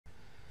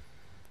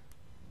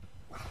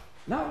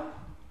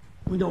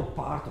we know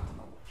part of the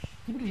knowledge.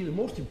 Typically, the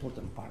most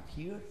important part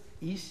here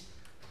is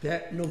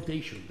the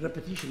notation,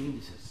 repetition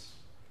indices,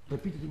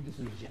 repeated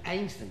indices,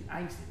 Einstein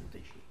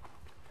notation.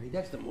 Okay,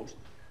 that's the most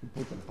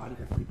important part you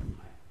have to keep in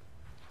mind.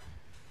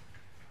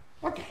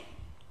 Okay,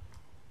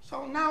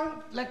 so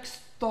now let's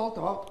talk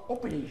about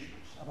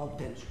operations, about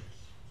tensors.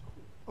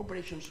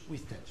 Operations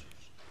with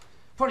tensors.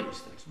 For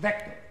instance,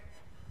 vector.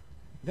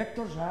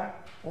 Vectors are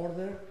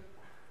order.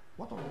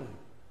 What order?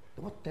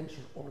 What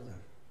tensor order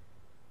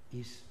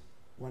is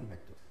one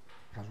vector,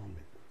 has one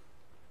vector?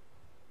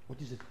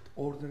 What is the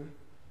order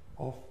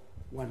of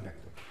one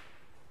vector?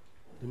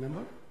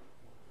 Remember?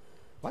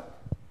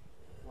 What?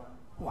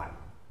 One.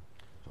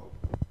 So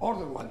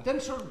order one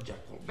tensor, which are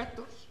called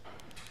vectors.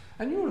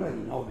 And you already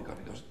know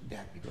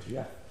because you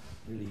have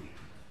really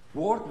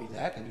worked with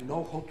that and you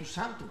know how to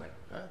sum to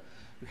vector.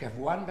 We have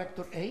one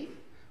vector A,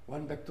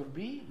 one vector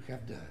B, we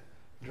have the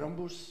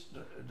rhombus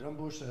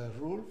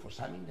rule for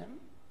summing them.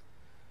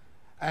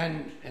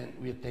 And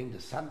we obtain the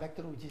sum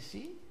vector, which is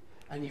C.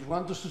 And if you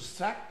want to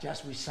subtract,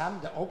 just we sum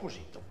the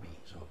opposite of B.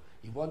 So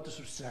if you want to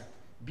subtract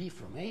B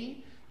from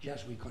A,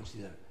 just we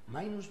consider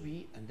minus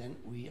B, and then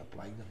we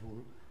apply the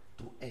rule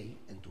to A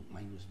and to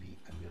minus B,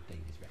 and we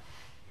obtain this vector.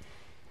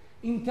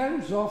 In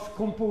terms of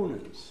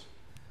components,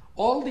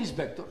 all these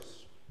vectors,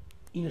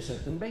 in a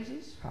certain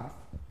basis,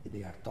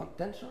 they are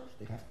tensors,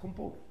 they have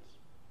components.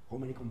 How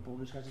many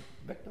components has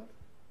a vector?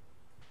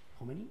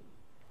 How many?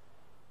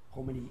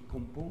 How many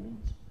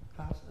components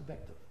has a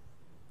vector?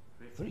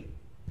 Three.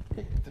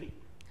 Okay, 3.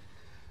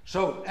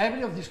 So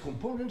every of these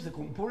components, the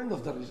component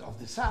of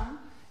the sum,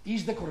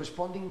 is the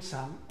corresponding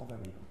sum of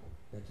every component.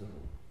 That's the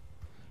rule.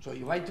 So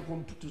you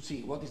want to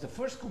see what is the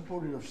first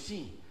component of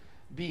C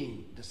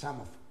being the sum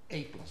of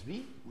A plus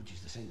B, which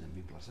is the same as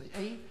B plus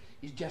A,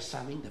 is just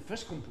summing the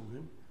first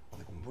component of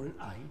the component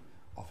I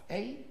of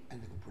A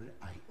and the component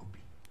I of B.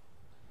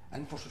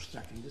 And for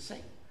subtracting the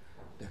same.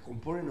 The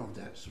component of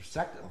the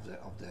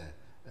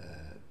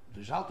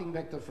resulting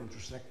vector from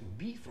subtracting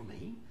B from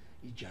A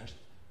is just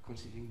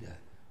considering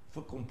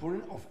the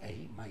component of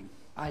A,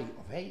 I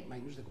of A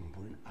minus the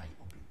component I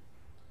of B.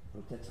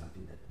 So that's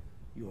something that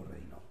you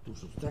already know. To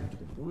subtract two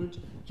components,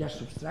 just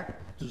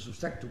subtract. To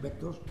subtract two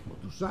vectors, or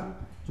to sum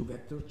two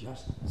vectors,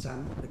 just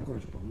sum the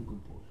corresponding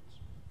components.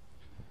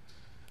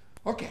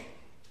 Okay.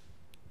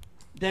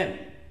 Then,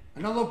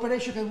 another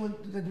operation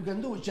that you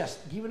can do is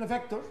just given a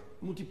vector,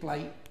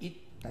 multiply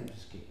it times a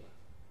scalar.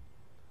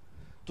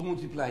 To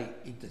multiply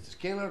it as a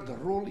scalar, the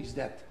rule is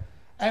that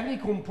every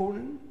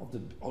component of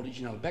the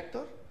original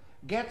vector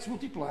gets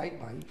multiplied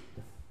by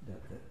the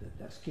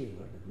scalar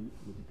that we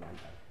multiply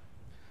by.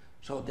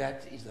 So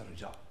that is the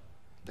result.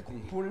 The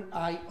component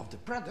I of the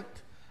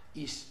product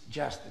is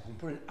just the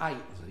component I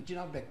of the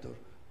original vector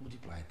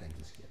multiplied times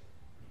the scalar.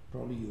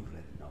 Probably you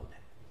already know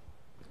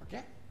that.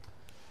 Okay?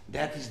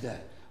 That is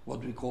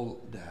what we call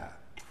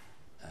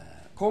the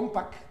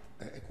compact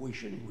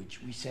equation, in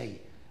which we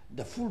say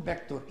the full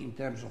vector in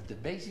terms of the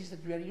basis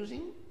that we are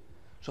using.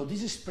 So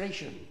this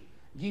expression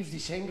gives the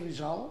same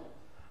result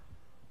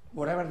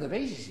whatever the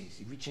basis is.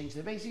 If we change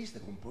the basis, the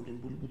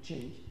component would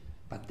change,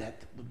 but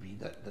that would be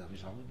the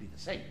result would be the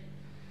same.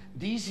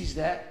 This is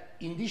the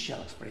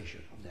initial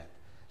expression of that,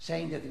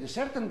 saying that in a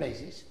certain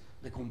basis,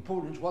 the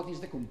components, what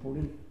is the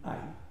component I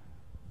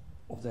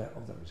of the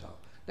result?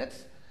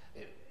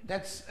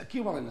 That's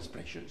equivalent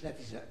expressions. That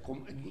is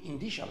an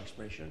initial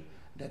expression.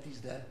 That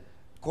is the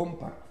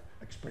compact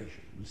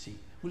expression.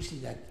 We'll see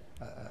that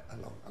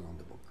along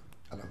the book,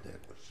 along the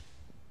course.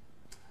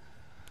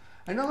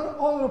 Another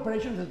other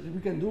operations that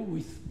we can do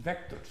with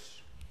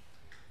vectors,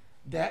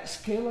 the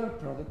scalar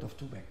product of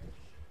two vectors.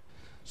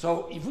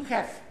 So if we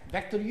have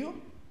vector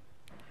u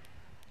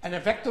and a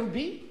vector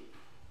b,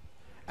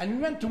 and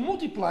we want to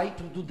multiply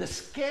to do the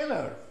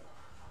scalar,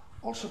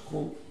 also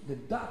called the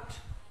dot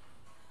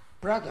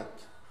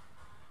product,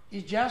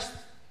 is just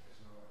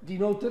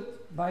denoted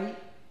by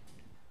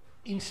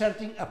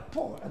inserting a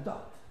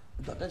dot.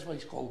 That's why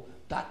it's called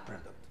dot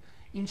product.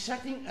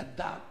 Inserting a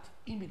dot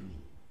in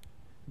between.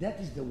 That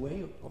is the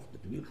way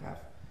that we'll have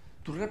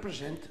to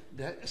represent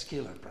the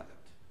scalar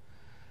product.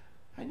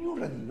 And you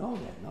already know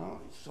that,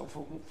 no? So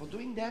for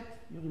doing that,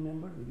 you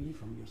remember maybe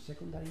from your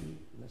secondary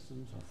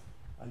lessons of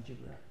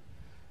algebra,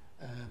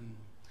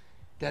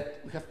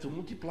 that we have to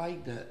multiply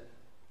the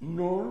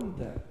norm,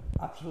 the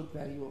absolute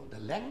value of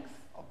the length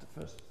of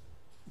the first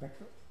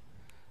vector,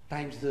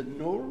 times the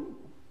norm,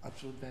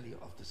 absolute value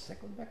of the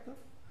second vector,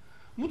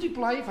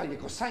 multiply by the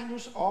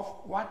cosinus of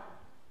what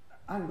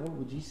angle,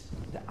 which is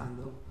the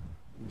angle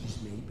which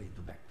is made by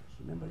two vectors.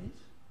 Remember this?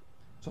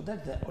 So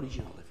that's the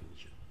original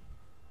definition.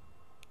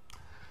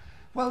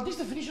 Well, this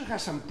definition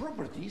has some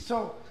properties.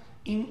 So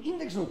in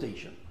index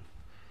notation,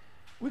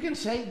 we can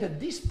say that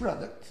this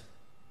product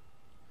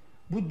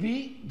would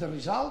be the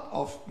result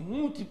of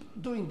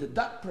doing the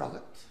dot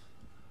product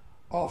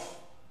of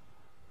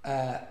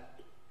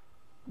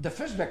the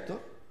first vector,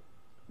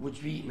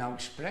 which we now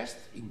expressed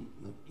in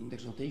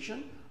index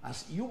notation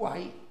as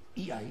ui,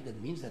 ei.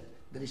 That means that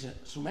there is a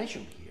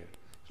summation here.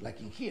 It's like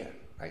in here,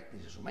 right?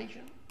 There's a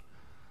summation.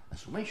 a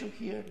summation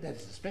here, that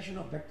is the expression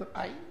of vector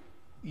I,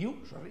 u,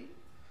 sorry,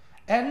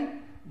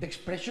 and the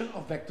expression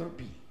of vector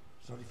b.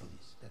 Sorry for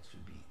this, that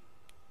should be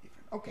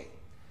different. Okay.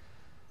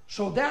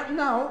 So that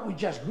now we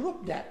just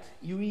group that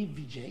UE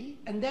Vj,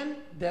 and then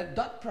the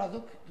dot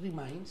product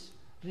remains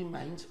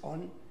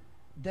on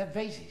the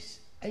basis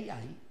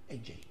AI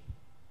Aj.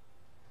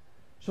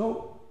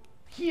 So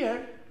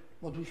here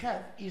what we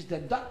have is the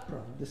dot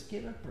product, the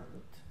scalar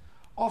product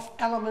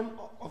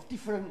of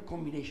different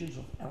combinations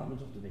of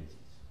elements of the basis,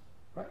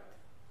 right?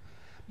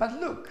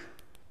 But look,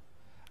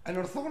 an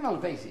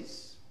orthogonal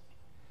basis,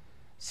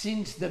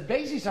 since the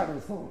bases are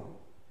orthogonal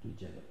to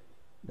each other,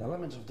 the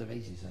elements of the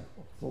basis are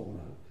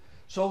orthogonal.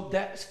 So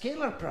the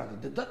scalar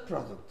product, the dot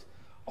product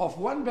of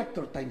one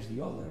vector times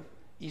the other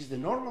is the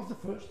norm of the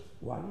first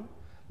one,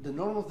 the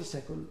norm of the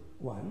second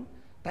one,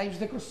 times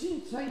the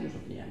cosinus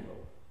of the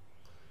angle.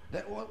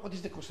 What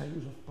is the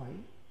cosinus of pi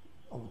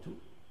over 2?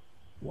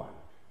 1.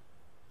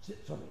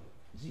 Sorry,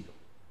 0.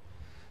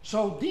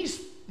 So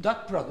this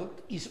dot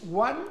product is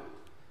 1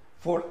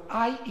 for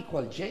I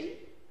equal j,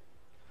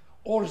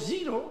 or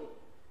 0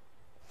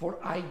 for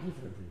I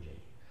different from j.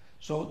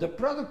 So the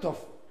product of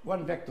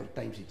one vector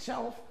times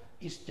itself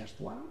is just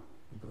 1,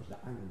 because the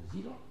angle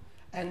is 0,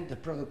 and the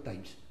product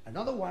times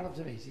another one of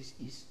the bases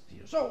is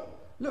 0. So,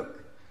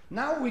 look,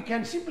 now we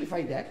can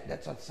simplify that.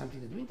 That's something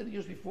that we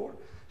introduced before,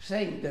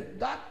 saying that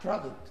dot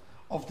product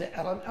of the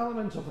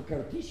elements of a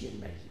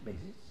Cartesian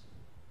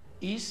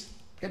basis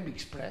can be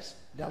expressed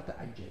delta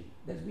ij.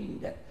 That meaning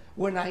that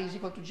when I is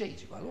equal to j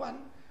is equal to 1,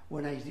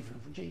 when I is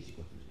different from j is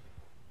equal to 0.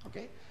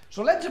 Okay?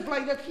 So let's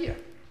apply that here,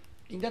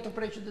 in that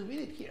operation that we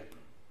did here.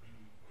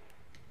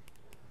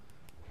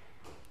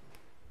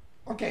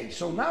 Okay,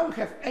 so now we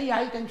have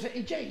AI times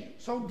Aj.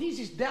 So this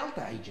is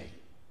delta Aj.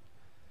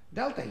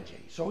 Delta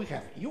Aj. So we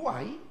have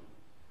Ui,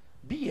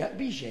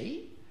 Bj,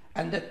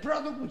 and that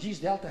product which is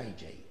delta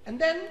Aj. And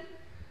then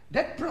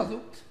that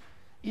product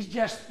is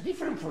just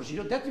different from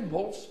 0. That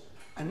involves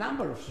a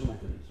number of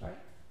symmetries, right?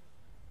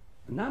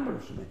 A number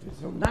of symmetries,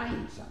 so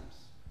 9 sums.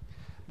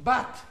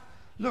 But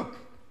look,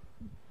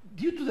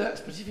 due to the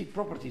specific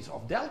properties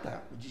of delta,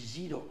 which is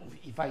 0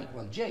 if I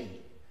equal j,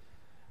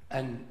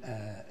 and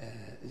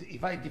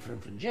if I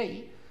different from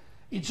j,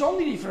 it's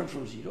only different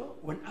from 0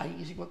 when I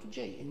is equal to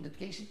j. In that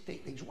case, it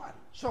takes 1.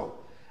 So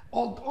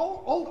of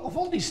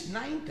all these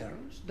 9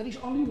 terms, there is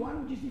only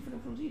one which is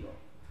different from 0,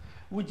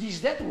 which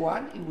is that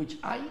one in which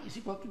I is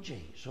equal to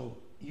j. So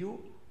Ui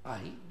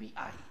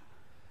Bi.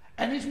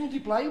 And it's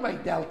multiplied by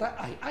delta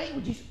I,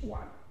 which is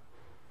 1.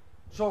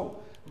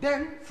 So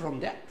then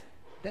from that,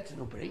 that's an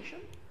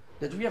operation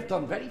that we have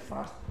done very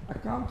fast,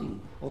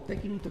 accounting or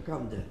taking into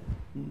account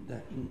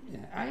the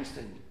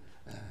Einstein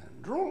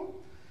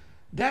rule,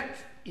 that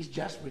is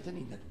just written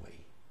in that way.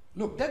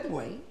 Look, that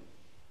way,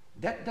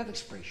 that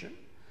expression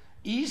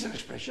is an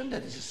expression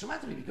that is a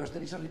symmetry because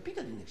there is a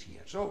repeated index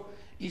here. So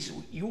it's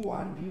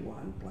U1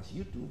 V1 plus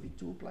U2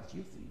 V2 plus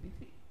U3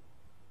 V3.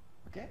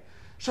 Okay?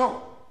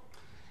 So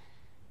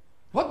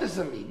what does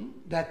that mean?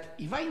 That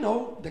if I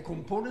know the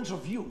components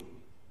of U,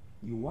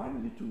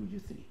 U1, U2,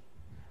 U3,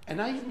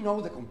 and I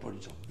know the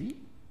components of V,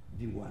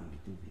 V1,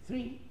 V2,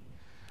 V3,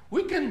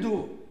 we can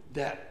do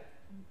the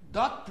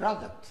dot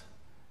product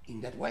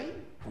in that way,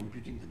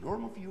 computing the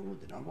norm of U,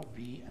 the norm of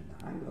V, and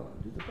the angle,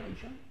 and do the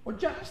operation, or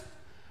just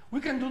we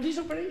can do this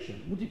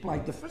operation, multiply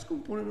the first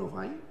component of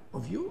I,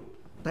 of U,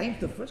 times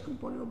the first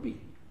component of B,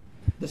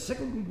 the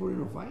second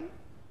component of I,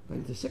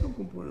 times the second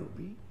component of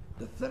B,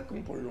 the third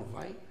component of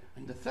I,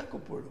 and the third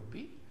component of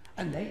B,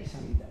 and then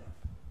sum that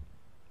up.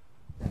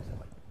 That's the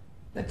way.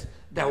 That's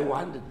the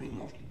one that we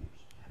mostly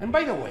use. And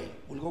by the way,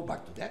 we'll go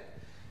back to that.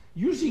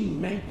 Using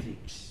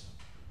matrix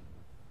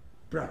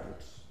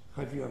products.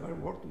 Have you ever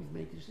worked with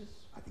matrices?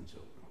 I think so.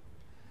 No?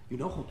 You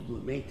know how to do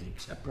a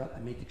matrix, a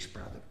matrix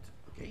product.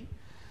 Okay?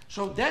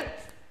 So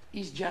that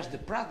is just the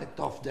product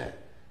of the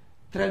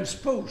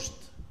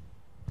transposed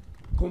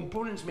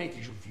components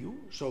matrix of U.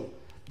 So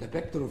the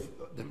vector of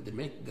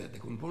the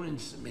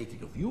components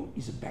matrix of U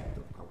is a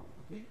vector column.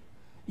 Okay?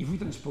 If we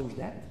transpose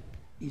that,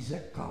 is a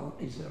column,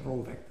 is a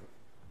row vector.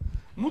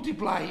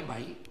 Multiply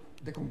by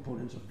the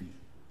components of B.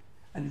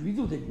 And if we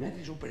do the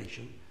matrix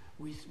operation,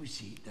 we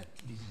see that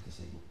this is the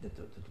same, that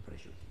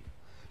operation here.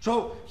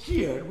 So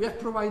here we have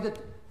provided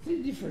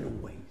 3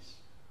 different ways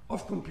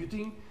of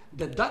computing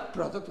the dot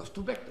product of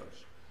 2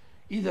 vectors.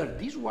 Either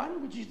this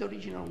one, which is the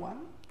original one,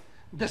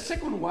 the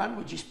second one,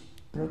 which is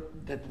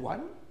that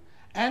one,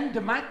 and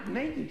the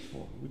matrix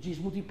form, which is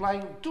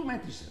multiplying 2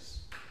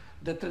 matrices,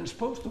 the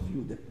transposed of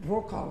U, the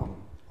row column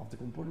of the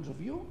components of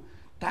U,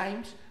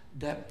 times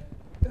the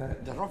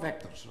row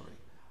vector, sorry,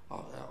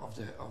 of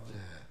the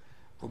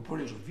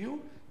components of U,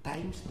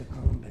 times the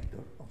column vector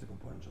of the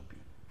components of B.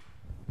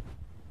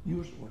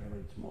 Use whatever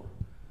it's more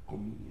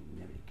convenient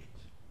in every case.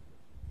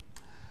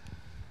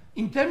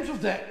 In terms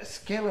of the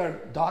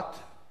scalar dot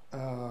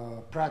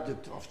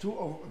product of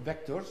 2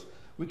 vectors,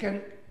 we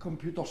can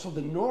compute also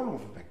the norm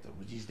of a vector,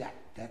 which is that,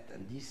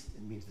 and this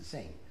means the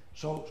same.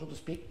 So to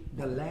speak,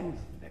 the length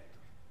of the vector.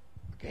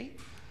 Okay?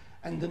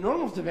 And the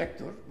norm of the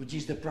vector, which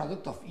is the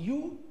product of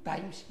u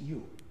times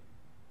u.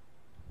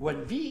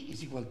 When v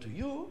is equal to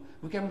u,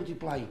 we can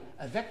multiply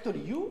a vector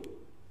u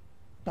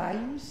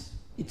times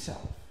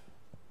itself.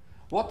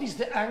 What is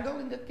the angle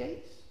in that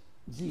case?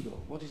 0.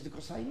 What is the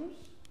cosinus?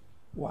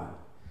 1.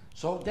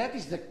 So that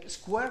is the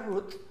square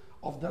root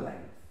of the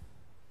length.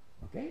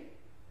 Okay?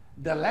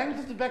 The length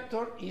of the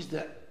vector is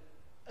the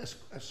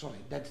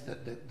that's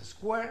the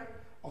square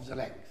of the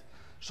length.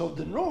 So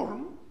the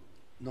norm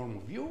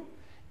of u,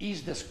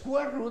 is the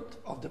square root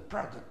of the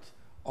product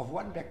of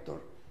one vector,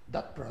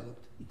 dot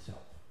product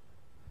itself.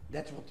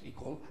 That's what we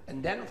call,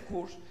 and then of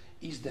course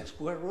is the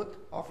square root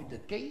of, in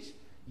that case,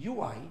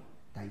 ui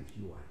times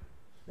ui.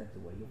 That's the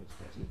way of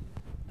expressing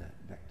the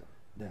vector,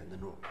 the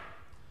norm.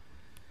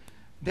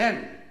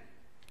 Then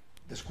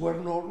the square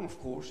norm, of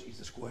course, is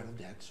the square of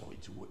that, so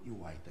it's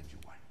ui times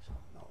ui. So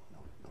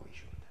no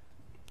issue with that.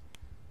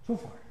 So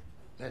far,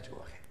 let's go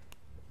ahead.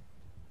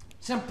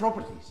 Some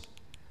properties.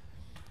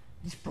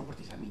 These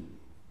properties, I mean,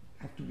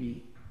 have to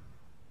be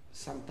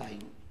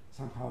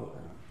somehow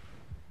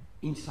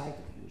inside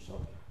of you.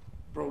 So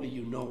probably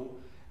you know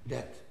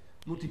that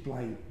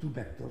multiplying two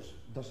vectors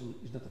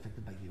is not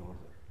affected by the order.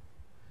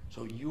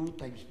 So u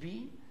times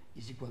b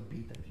is equal to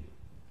b times u.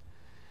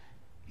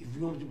 If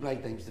you multiply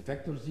times the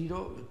vector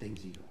 0, you obtain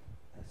 0.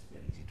 That's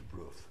very easy to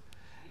prove.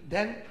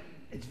 Then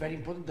it's very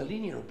important, the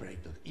linear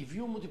operator. If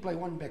you multiply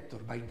one vector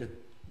by the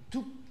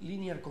two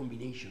linear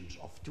combinations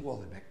of two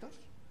other vectors,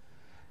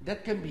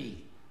 that can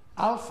be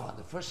alpha,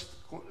 the first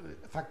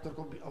factor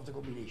of the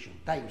combination,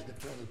 times the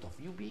product of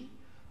ub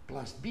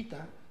plus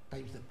beta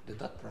times the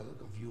dot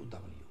product of uw.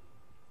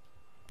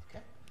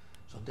 Okay?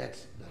 So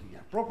that's the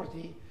linear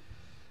property.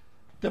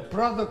 The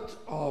product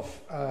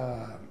of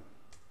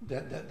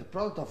the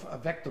product of a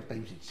vector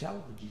times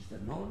itself, which is the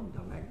norm,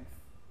 the length,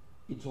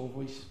 it's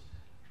always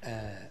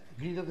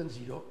greater than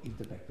 0 if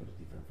the vector is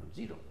different from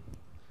 0.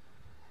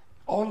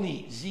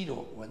 Only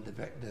 0 when the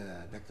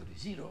vector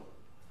is 0.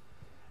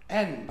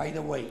 And by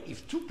the way,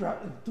 if two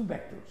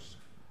vectors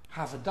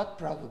have a dot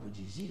product which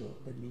is 0,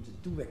 that means the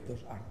two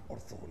vectors are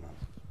orthogonal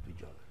to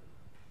each other.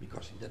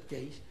 Because in that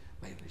case,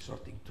 by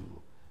resorting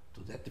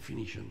to that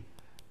definition,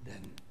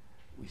 then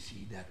we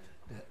see that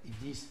if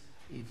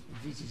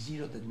this is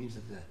 0, that means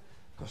that the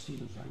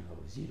cosinus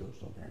angle is 0,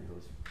 so the angle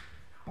is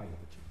pi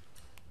over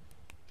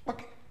 2.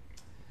 Okay.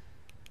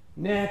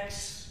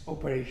 Next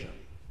operation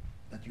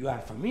that you are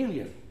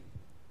familiar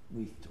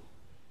with too.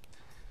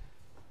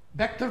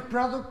 Vector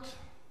product,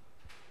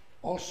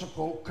 also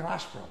called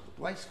cross product.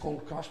 Why it's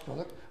called cross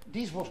product?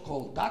 This was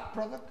called dot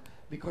product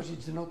because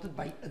it's denoted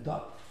by a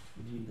dot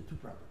between the two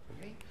products.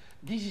 Okay?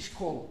 This is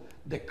called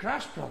the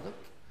cross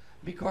product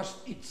because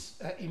it's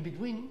in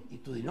between.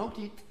 To denote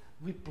it,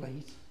 we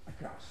place a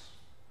cross.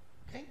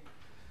 Okay?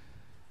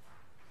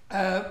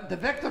 The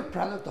vector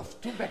product of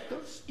two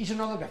vectors is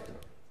another vector.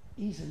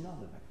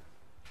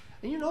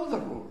 And you know the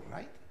rule,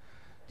 right?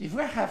 If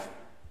we have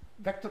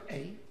vector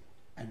A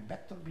and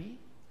vector B,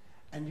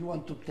 and you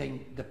want to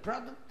obtain the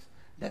product,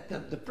 that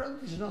the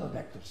product is another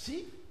vector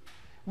C,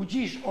 which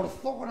is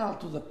orthogonal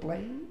to the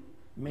plane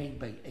made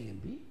by A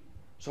and B,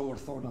 so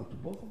orthogonal to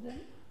both of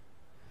them.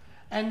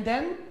 And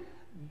then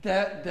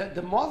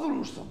the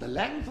modulus of the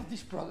length of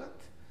this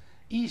product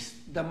is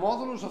the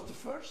modulus of the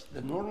first,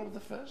 the norm of the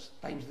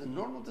first, times the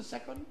norm of the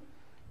second,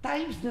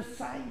 times the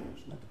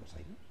sinus, not the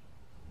cosinus,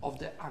 of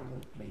the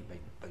angle made by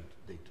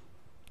the two.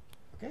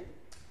 Okay?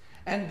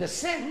 And the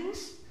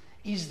sense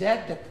is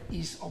that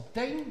is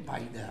obtained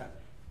by the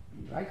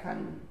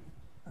right-hand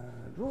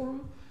rule,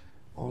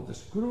 or the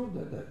screw,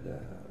 the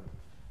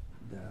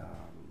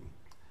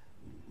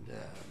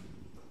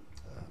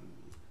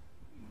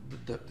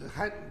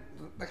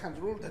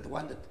right-hand rule, that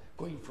one that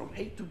going from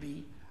A to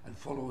B and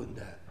following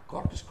the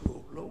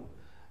corkscrew law,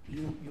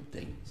 you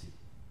obtain C.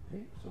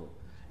 Okay? So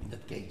in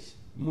that case,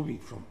 moving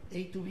from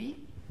A to B,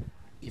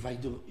 if I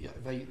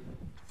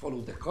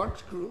follow the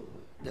corkscrew,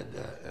 the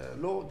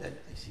law, then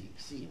I see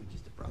C, which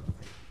is the product of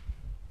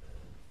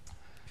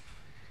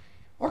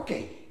A.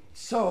 Okay,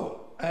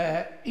 so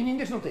in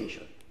index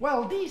notation,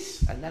 well,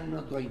 this, and I'm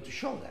not going to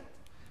show that,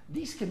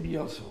 this can be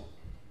also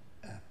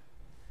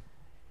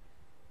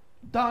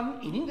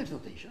done in index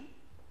notation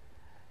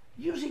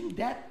using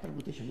that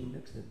permutation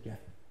index that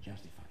get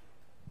justified.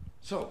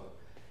 So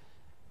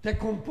the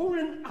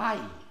component I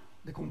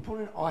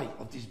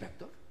of this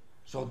vector,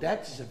 so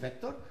that is a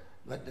vector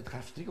that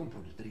has three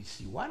components. There is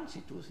C1,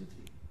 C2, C3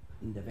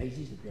 in the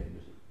basis that they are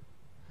using.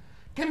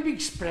 Can be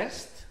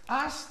expressed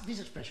as this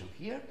expression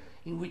here,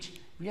 in which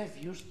we have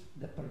used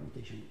the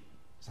permutation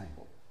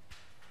symbol.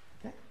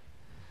 Okay?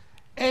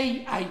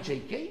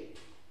 Aijk,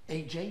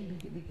 Aj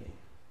bk.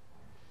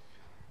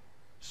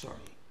 Sorry.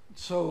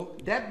 So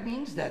that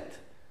means that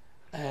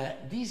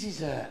this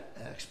is an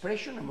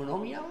expression, a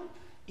monomial,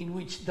 in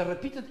which the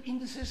repeated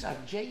indices are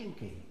j and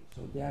k.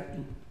 So they are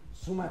in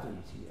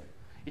summatories here.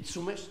 It's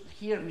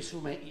here we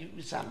sum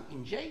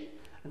in j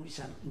and we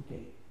sum in k.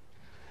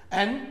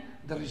 And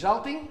the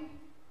resulting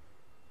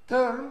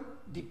term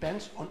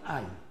depends on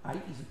I. I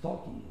is a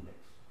talking index.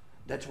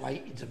 That's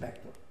why it's a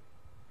vector.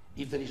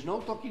 If there is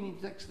no talking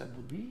index, that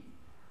would be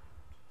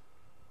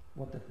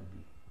what that would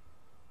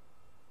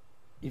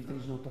be. If there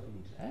is no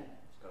talking index,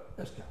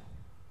 a scalar.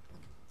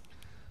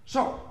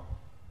 So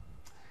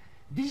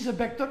this is a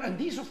vector, and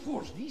this, of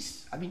course,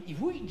 this. I mean, if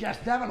we just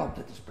develop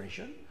that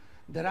expression,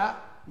 there are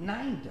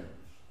 9 terms,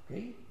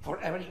 okay, for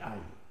every I.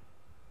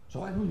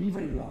 So it will be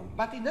very long.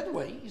 But in that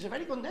way, it's a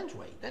very condensed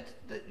way.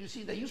 You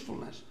see the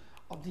usefulness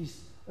of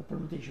this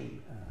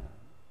permutation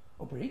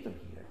operator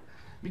here,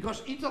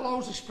 because it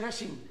allows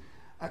expressing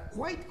a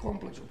quite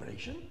complex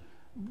operation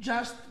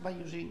just by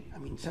using, I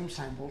mean, some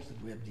symbols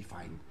that we have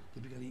defined,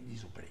 typically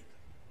this operator.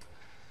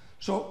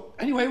 So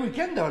anyway, we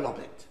can develop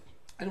it.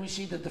 And we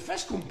see that the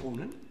first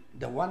component,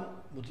 the one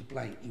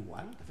multiplying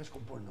E1, the first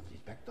component of this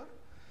vector,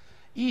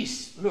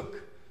 is,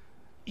 look,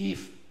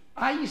 if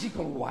I is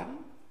equal 1,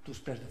 to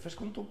express the first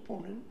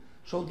component,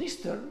 so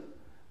this term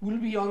will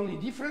be only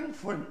different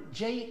from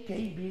j,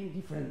 k being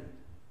different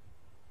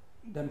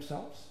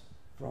themselves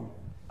from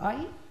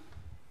I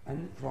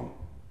and from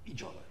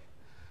each other.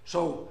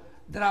 So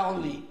there are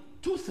only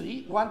 2,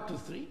 3, 1, 2,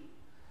 3.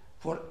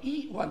 For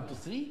E 1 to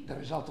 3, the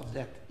result of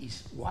that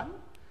is 1.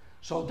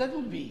 So that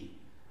would be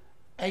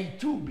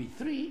A2 be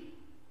 3,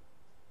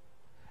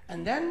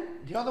 and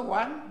then the other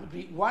one would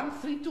be 1,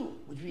 3, 2,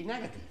 which would be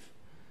negative.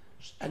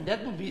 And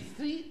that would be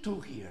 3,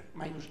 2 here,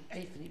 minus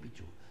A3 be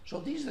 2.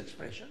 So this is the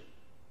expression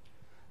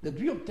that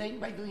we obtain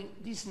by doing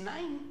these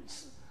 9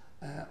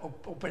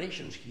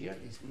 operations here,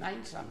 these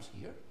 9 sums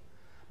here,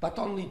 but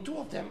only 2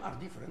 of them are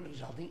different,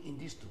 resulting in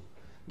these 2.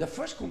 The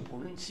first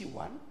component,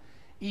 C1,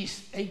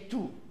 is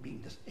A2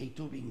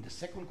 being the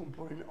second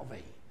component of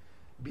A,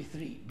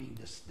 B3 being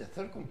the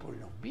third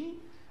component of B,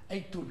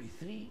 A2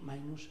 B3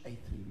 minus A3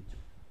 B2.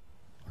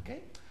 Okay?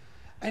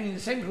 And in the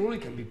same rule,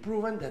 it can be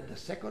proven that the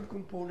second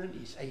component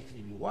is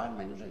A3 B1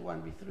 minus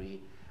A1 B3,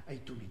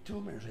 A2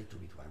 B2 minus A2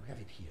 B1. We have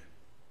it here.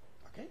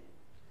 Okay?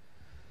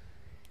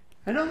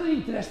 Another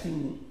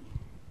interesting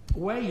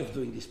way of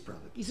doing this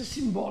product is a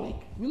symbolic.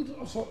 We'll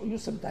also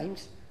use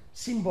sometimes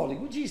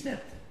symbolic, which is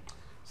that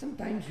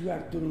sometimes you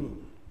are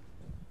doing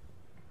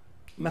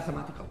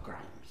mathematical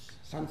crimes,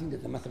 something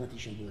that the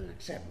mathematician wouldn't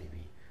accept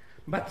maybe.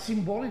 But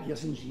symbolic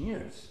as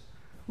engineers,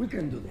 we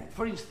can do that.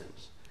 For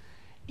instance,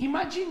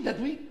 imagine that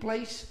we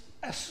place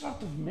a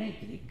sort of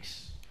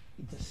matrix.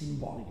 It's a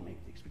symbolic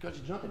matrix because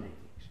it's not a matrix.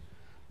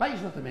 Why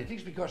it's not a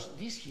matrix? Because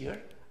these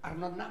here are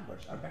not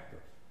numbers, are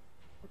vectors.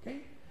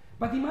 Okay?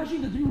 But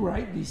imagine that we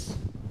write this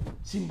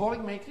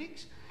symbolic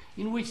matrix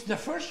in which the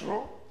first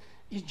row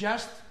is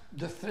just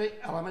the 3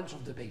 elements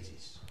of the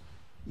basis,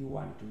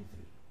 E1, 2, 3.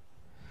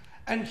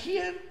 And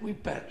here we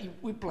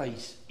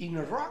place in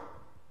a row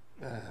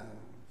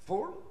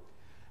form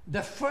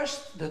the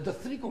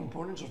 3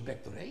 components of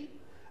vector A,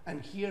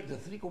 and here the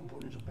 3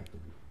 components of vector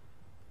B.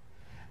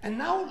 And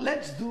now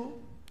let's do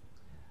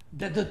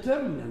the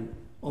determinant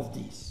of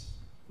this,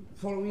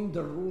 following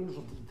the rules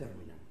of the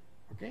determinant.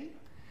 Okay?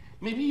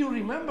 Maybe you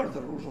remember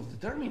the rules of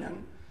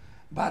determinant,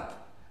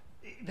 but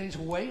there is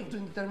a way of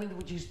doing determinant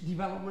which is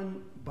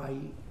development by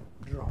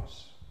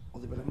rows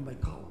or development by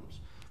columns.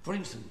 For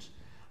instance,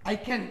 I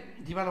can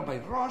develop by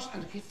rows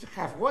and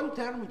have one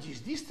term, which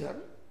is this term,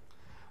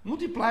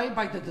 multiplied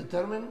by the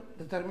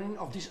determinant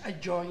of this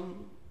adjoint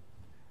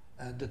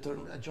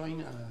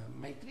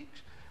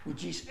matrix,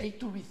 which is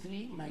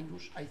A2B3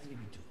 minus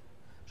I3B2.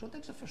 So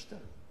that's the first term.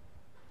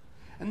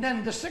 And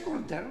then the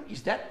second term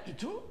is that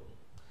E2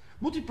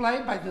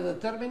 multiplied by the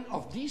determinant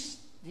of this,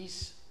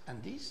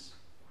 and this,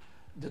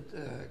 the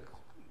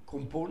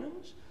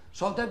components.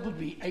 So that would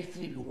be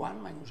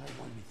A3B1 minus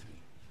I1B3,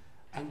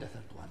 and the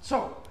third one.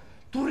 So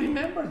to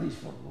remember this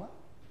formula,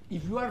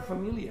 if you are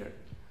familiar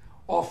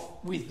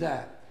with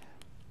the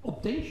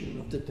obtention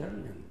of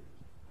determinant,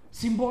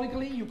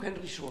 symbolically you can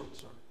resort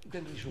to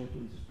this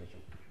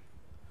expression.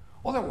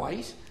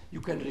 Otherwise,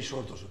 you can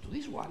resort also to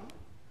this one,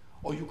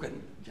 or you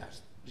can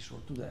just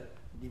resort to the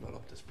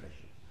developed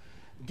expression.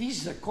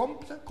 This is a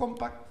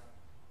compact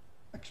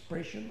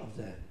expression of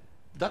the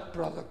dot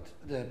product,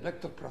 the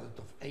vector product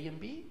of A and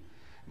B.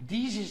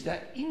 This is the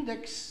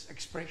index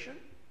expression,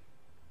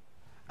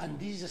 and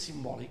this is a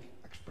symbolic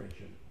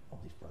expression of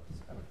this product.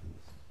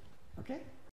 Okay?